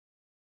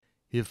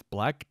If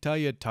black tie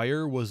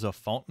attire was a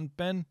fountain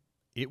pen,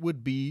 it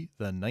would be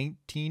the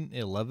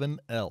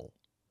 1911L.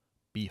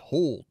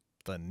 Behold,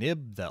 the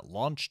nib that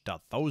launched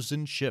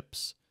 1,000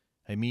 ships.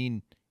 I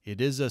mean, it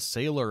is a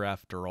sailor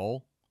after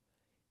all.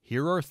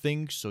 Here are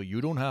things so you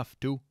don't have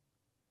to.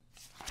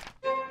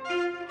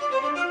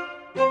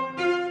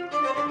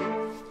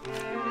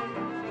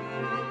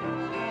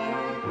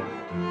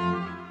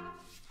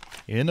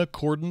 In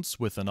accordance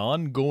with an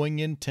ongoing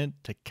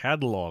intent to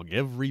catalog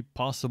every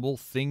possible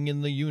thing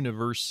in the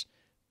universe,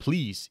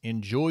 please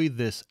enjoy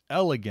this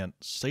elegant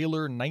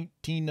Sailor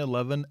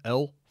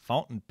 1911L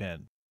fountain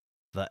pen.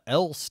 The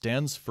L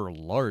stands for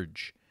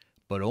large,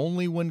 but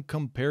only when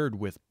compared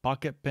with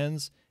pocket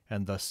pens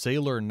and the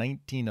Sailor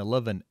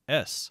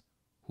 1911S,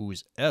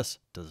 whose S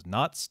does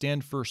not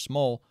stand for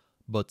small,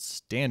 but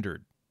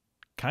standard.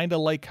 Kinda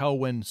like how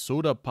when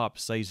soda pop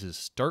sizes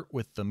start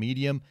with the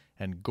medium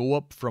and go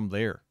up from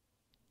there.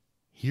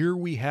 Here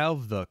we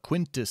have the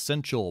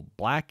quintessential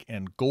black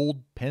and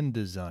gold pen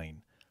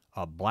design,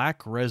 a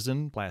black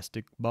resin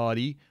plastic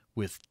body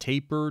with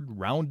tapered,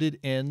 rounded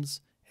ends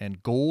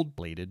and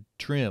gold-plated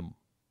trim.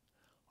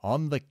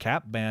 On the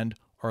cap band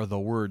are the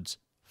words,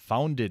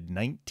 Founded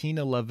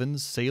 1911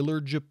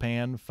 Sailor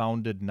Japan,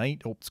 founded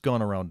it's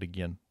gone around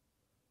again.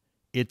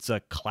 It's a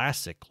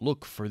classic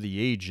look for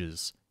the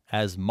ages,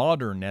 as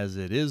modern as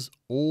it is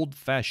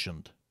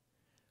old-fashioned.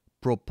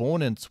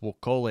 Proponents will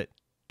call it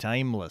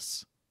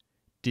timeless.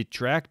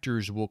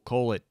 Detractors will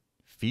call it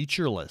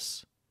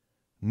featureless.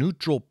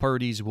 Neutral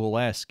parties will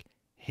ask,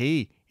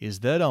 hey,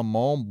 is that a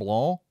Mont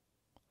Blanc?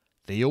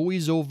 They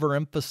always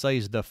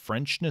overemphasize the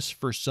Frenchness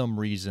for some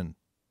reason.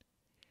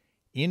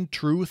 In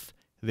truth,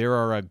 there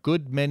are a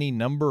good many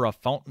number of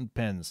fountain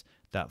pens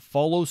that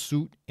follow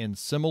suit in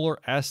similar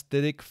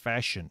aesthetic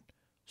fashion.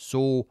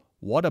 So,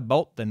 what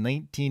about the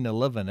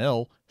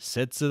 1911L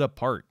sets it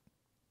apart?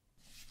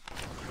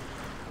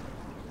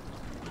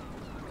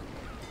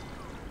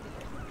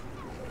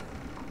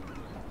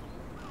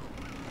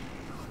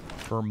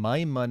 For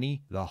my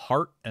money, the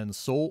heart and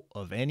soul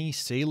of any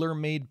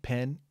sailor-made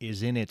pen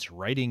is in its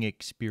writing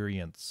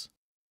experience.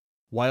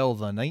 While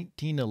the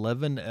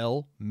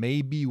 1911L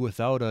may be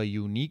without a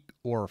unique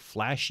or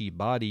flashy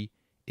body,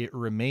 it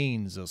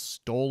remains a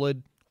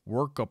stolid,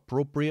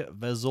 work-appropriate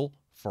vessel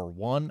for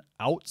one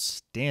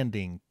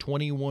outstanding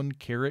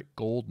 21-karat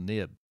gold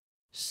nib.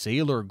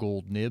 Sailor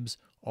gold nibs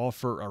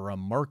offer a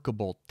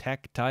remarkable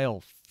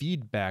tactile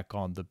feedback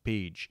on the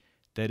page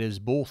that is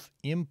both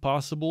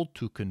impossible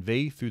to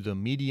convey through the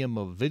medium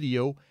of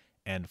video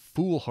and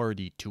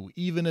foolhardy to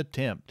even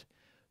attempt,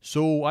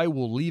 so I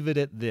will leave it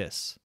at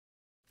this.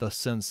 The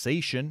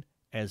sensation,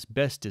 as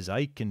best as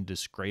I can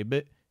describe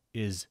it,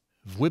 is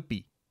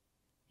whippy.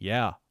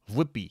 Yeah,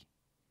 whippy.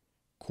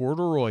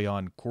 Corduroy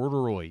on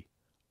corduroy,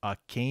 a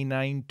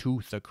canine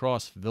tooth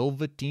across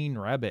velveteen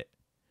rabbit,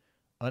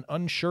 an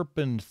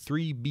unsharpened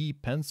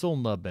 3B pencil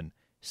nubbin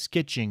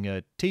sketching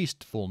a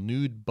tasteful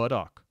nude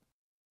buttock.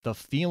 The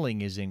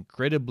feeling is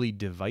incredibly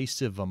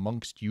divisive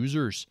amongst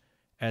users,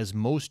 as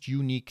most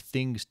unique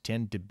things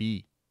tend to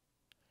be.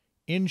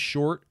 In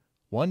short,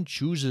 one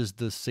chooses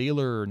the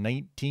Sailor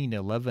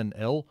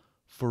 1911L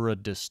for a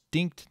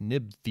distinct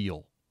nib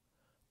feel.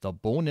 The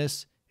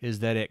bonus is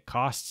that it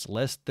costs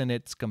less than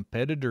its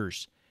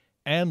competitors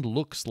and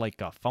looks like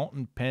a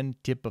fountain pen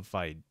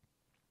typified.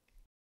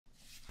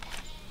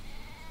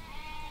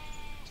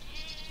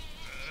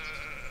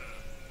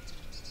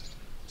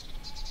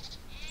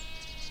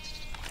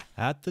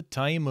 At the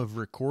time of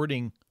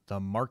recording, the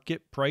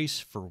market price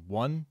for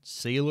one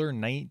Sailor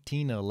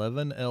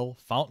 1911L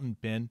fountain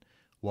pen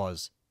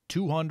was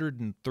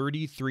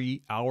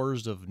 233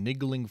 hours of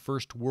niggling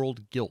first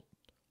world guilt,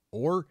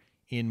 or,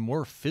 in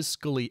more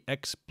fiscally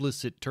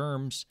explicit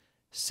terms,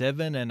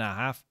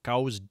 7.5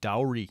 cows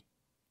dowry.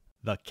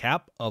 The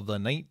cap of the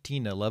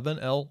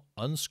 1911L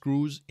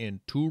unscrews in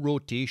 2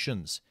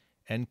 rotations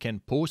and can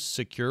post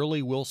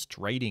securely whilst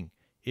writing,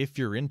 if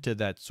you're into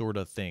that sort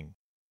of thing.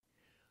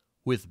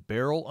 With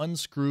barrel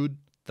unscrewed,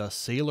 the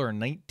Sailor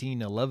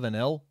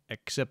 1911L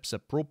accepts a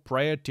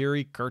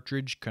proprietary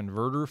cartridge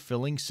converter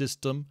filling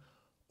system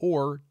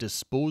or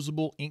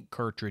disposable ink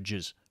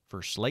cartridges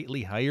for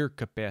slightly higher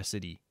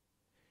capacity.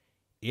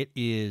 It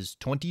is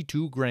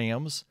 22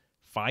 grams,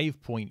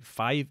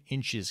 5.5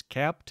 inches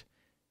capped,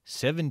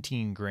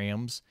 17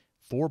 grams,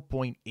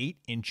 4.8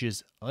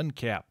 inches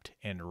uncapped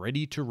and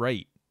ready to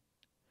write.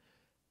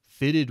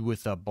 Fitted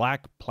with a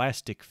black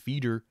plastic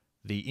feeder,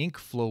 the ink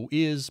flow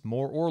is,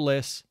 more or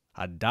less,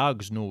 a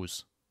dog's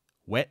nose,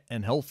 wet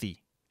and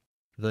healthy.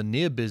 The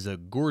nib is a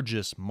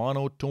gorgeous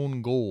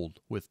monotone gold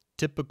with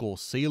typical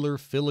sailor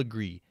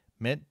filigree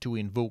meant to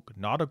invoke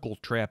nautical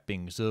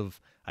trappings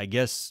of, I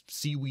guess,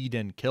 seaweed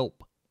and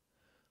kelp.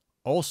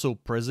 Also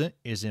present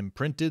is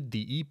imprinted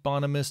the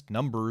eponymous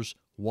numbers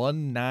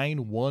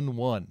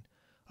 1911,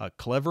 a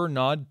clever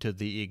nod to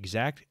the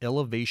exact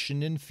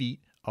elevation in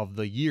feet of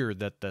the year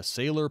that the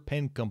Sailor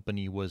Pen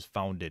Company was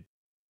founded.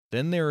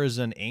 Then there is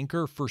an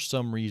anchor for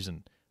some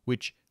reason,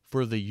 which,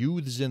 for the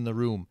youths in the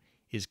room,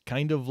 is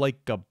kind of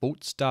like a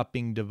boat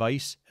stopping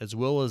device as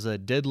well as a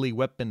deadly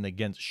weapon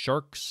against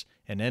sharks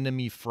and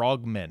enemy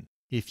frogmen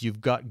if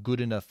you've got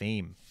good enough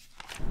aim.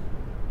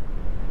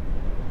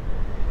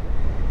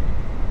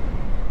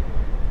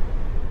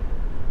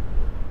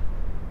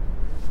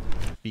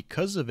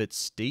 Because of its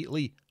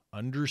stately,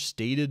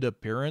 understated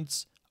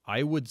appearance,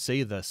 I would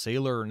say the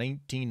Sailor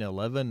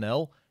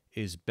 1911L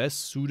is best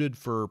suited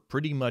for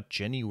pretty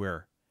much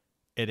anywhere.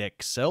 It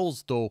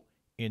excels, though,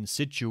 in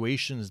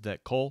situations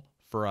that call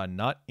for a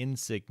not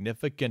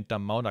insignificant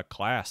amount of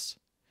class.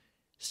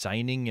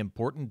 Signing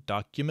important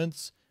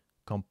documents,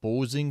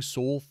 composing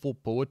soulful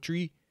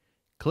poetry,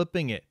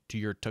 clipping it to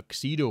your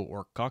tuxedo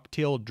or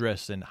cocktail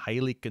dress in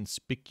highly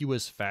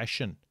conspicuous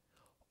fashion.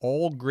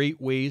 All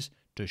great ways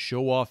to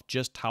show off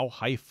just how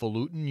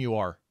highfalutin you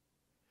are.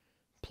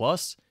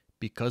 Plus,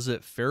 because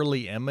it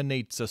fairly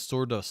emanates a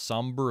sort of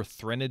somber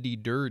threnody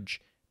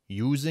dirge,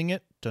 using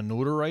it to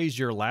notarize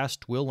your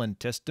last will and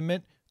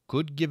testament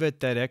could give it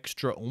that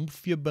extra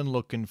oomph you've been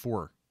looking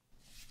for.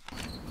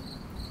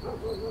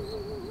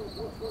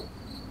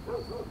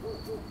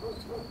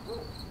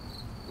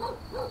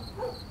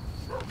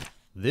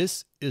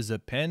 This is a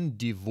pen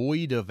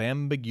devoid of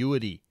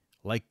ambiguity,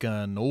 like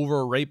an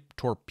overripe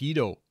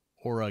torpedo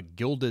or a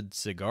gilded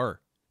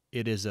cigar.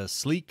 It is a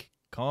sleek,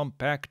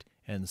 compact,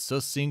 and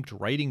succinct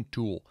writing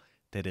tool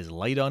that is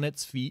light on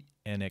its feet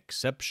and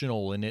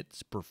exceptional in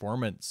its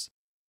performance.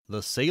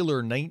 The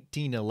Sailor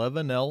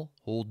 1911L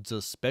holds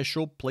a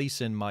special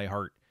place in my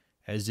heart,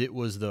 as it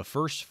was the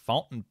first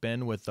fountain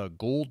pen with a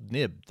gold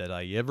nib that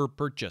I ever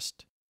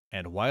purchased.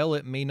 And while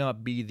it may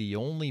not be the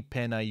only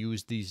pen I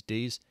use these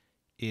days,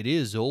 it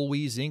is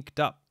always inked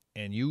up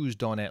and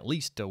used on at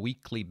least a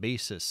weekly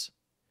basis.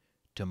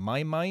 To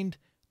my mind,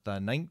 the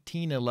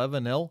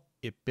 1911L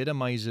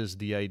epitomizes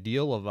the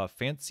ideal of a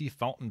fancy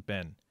fountain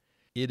pen.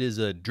 It is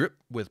a drip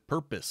with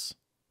purpose,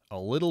 a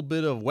little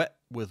bit of wet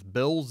with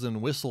bells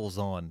and whistles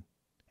on.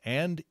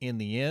 And in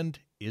the end,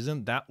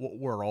 isn't that what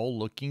we're all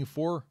looking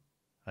for?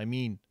 I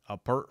mean,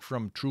 apart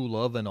from true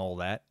love and all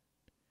that.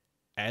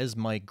 As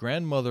my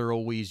grandmother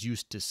always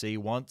used to say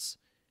once,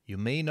 you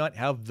may not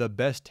have the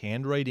best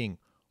handwriting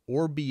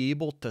or be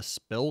able to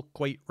spell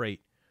quite right,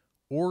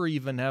 or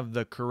even have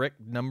the correct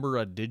number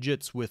of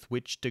digits with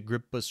which to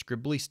grip a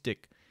scribbly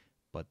stick,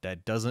 but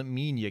that doesn't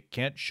mean you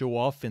can't show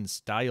off in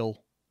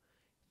style.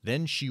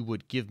 Then she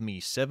would give me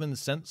 7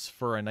 cents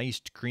for an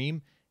iced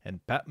cream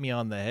and pat me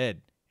on the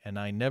head, and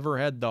I never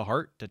had the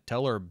heart to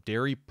tell her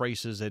dairy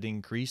prices had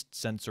increased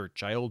since her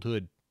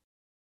childhood.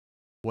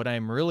 What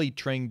I'm really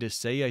trying to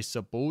say, I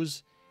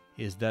suppose,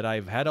 is that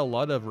I've had a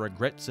lot of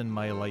regrets in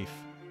my life,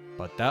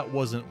 but that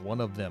wasn't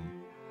one of them.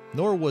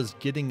 Nor was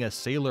getting a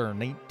Sailor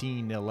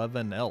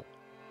 1911L.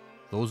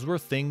 Those were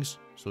things,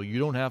 so you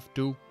don't have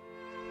to